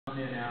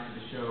in after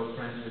the show,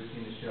 friends who had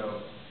seen the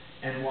show,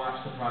 and watch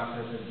the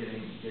process of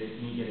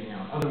me getting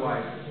out.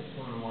 Otherwise, if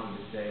someone wanted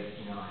to say,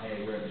 you know,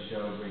 hey, we're at the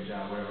show, great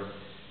job, whatever,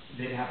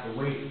 they'd have to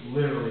wait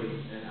literally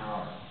an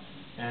hour.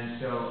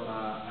 And so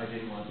I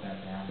didn't want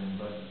that to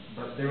happen.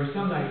 But there were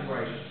some nights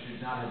where I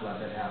should not have let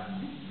that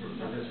happen for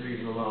this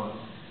reason alone.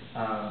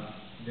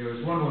 There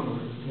was one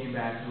woman who came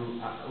back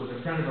who was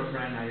a friend of a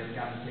friend. I had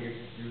gotten tickets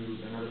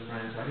through another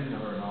friend, so I didn't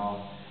know her at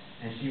all.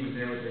 And she was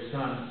there with her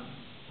son.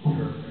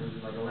 Her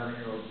like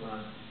 11-year-old son,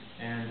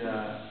 and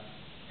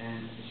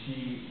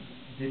she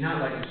did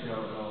not like the show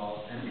at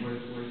all, and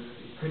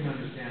couldn't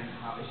understand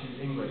how she was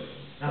English.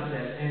 Not that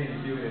that has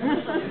anything to do with it.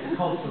 It's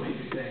culturally,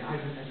 she's saying, I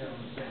don't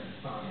understand the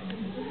song.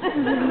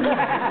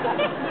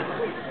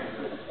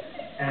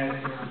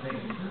 And you know, I'm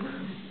thinking,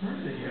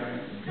 person, you know.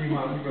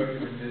 Meanwhile, we both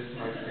doing this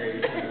on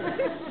stage,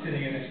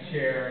 sitting in this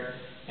chair,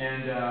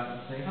 and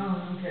saying,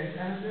 oh, okay,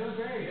 that was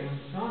great. And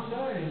I'm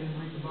sorry, I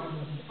didn't like the bottom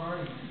of the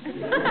party.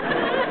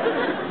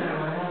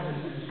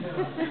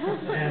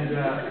 And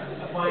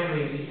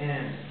finally, at the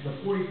end, the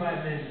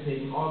 45 minutes of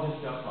taking all this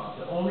stuff off,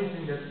 the only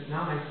thing that's,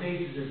 now my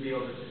face is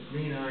revealed, is the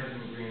green eyes and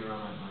the green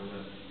around my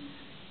lips.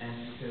 And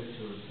she says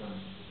to her son,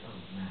 oh,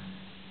 Max,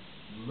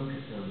 look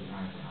at those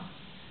eyebrows.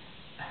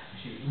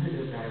 She was looking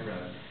at those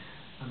eyebrows.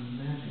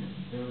 Imagine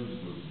if those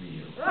were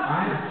real.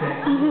 I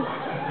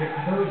think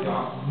those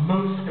are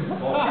most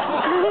important.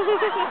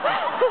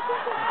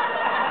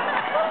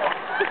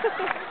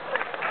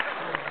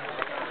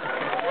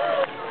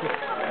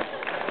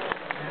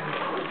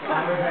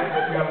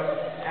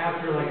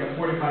 After like a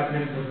 45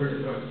 minutes of her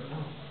just going,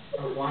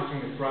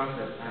 watching the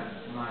process,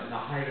 the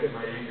height of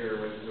my anger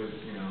was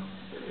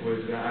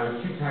I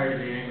was too tired to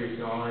be angry,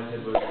 so all I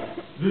said was,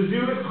 the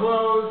zoo is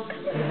closed,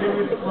 the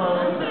zoo is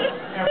closed,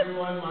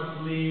 everyone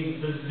must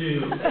leave the zoo.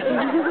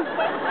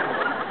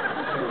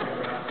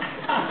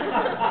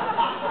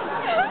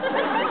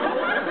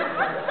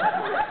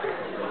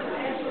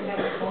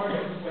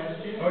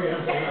 Oh,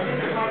 yeah. I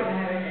didn't quite know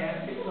how to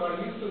ask it, so I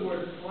used the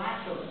word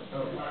flatulence.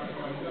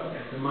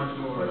 It's a much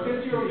more. But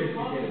since you're already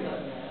talking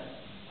about that,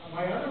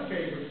 my other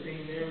favorite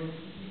scene there was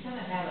you kind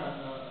of had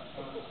a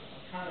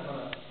kind of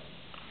a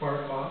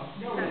fart off?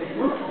 No, it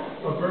was burp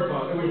off. Oh, burp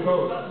off. It was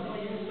both. No,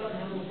 you were starting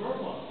to have a burp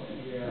off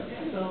thing. Yeah.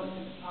 Yeah. So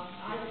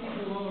I see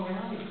people all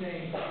around me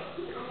saying,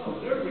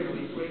 "Oh, they're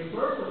really great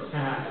burpers."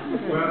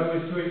 Well,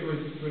 it was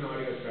to an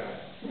audio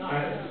track.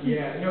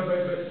 Yeah, no,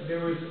 but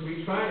there was.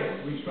 We tried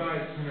it. We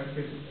tried kind of.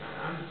 Cause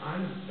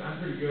I'm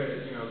pretty good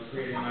at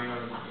creating my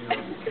own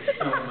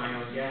selling my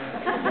own gas.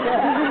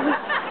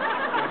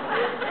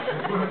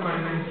 It's one of my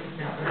main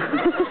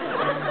talents.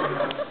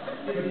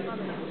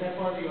 Was that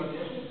part of the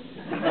audition?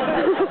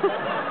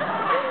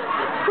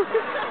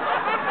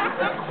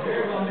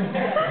 Very well done.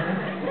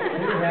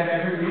 They would have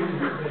every reason.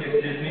 If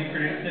Disney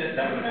produced it,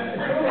 that would have been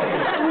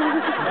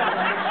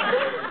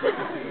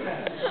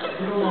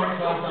Put a long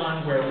cloth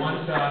on, wear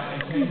one sock,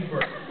 and change for.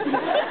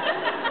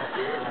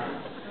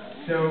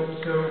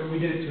 So we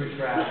did it to a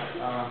track,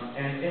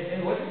 and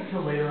it wasn't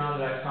until later on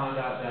that I found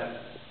out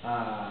that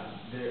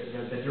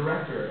the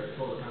director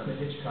told kind of a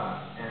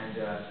Hitchcock, and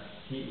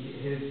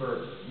his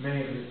burps,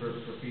 many of his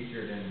burps were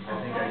featured, and I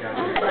think I got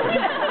it.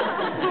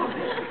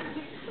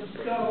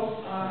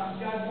 So,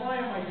 guys, why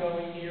am I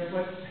going here?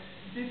 But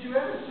did you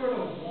ever sort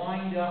of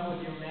wind up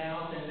with your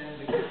mouth and then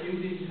the cue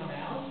didn't come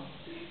out?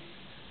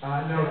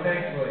 No,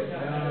 thankfully.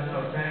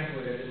 No,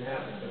 thankfully that didn't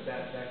happen, but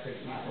that could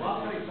be. Well,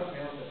 I'll tell you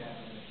something else that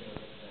happened in the show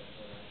that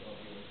I thought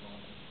you were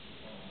going to.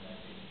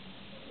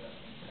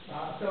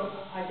 So,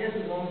 I guess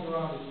as long as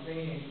we're on this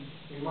theme,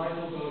 we might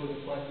as well go to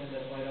the question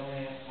that if I don't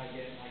ask, I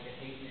get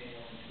hate mail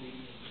and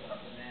tweets and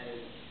stuff, and that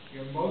is,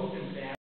 your most embarrassing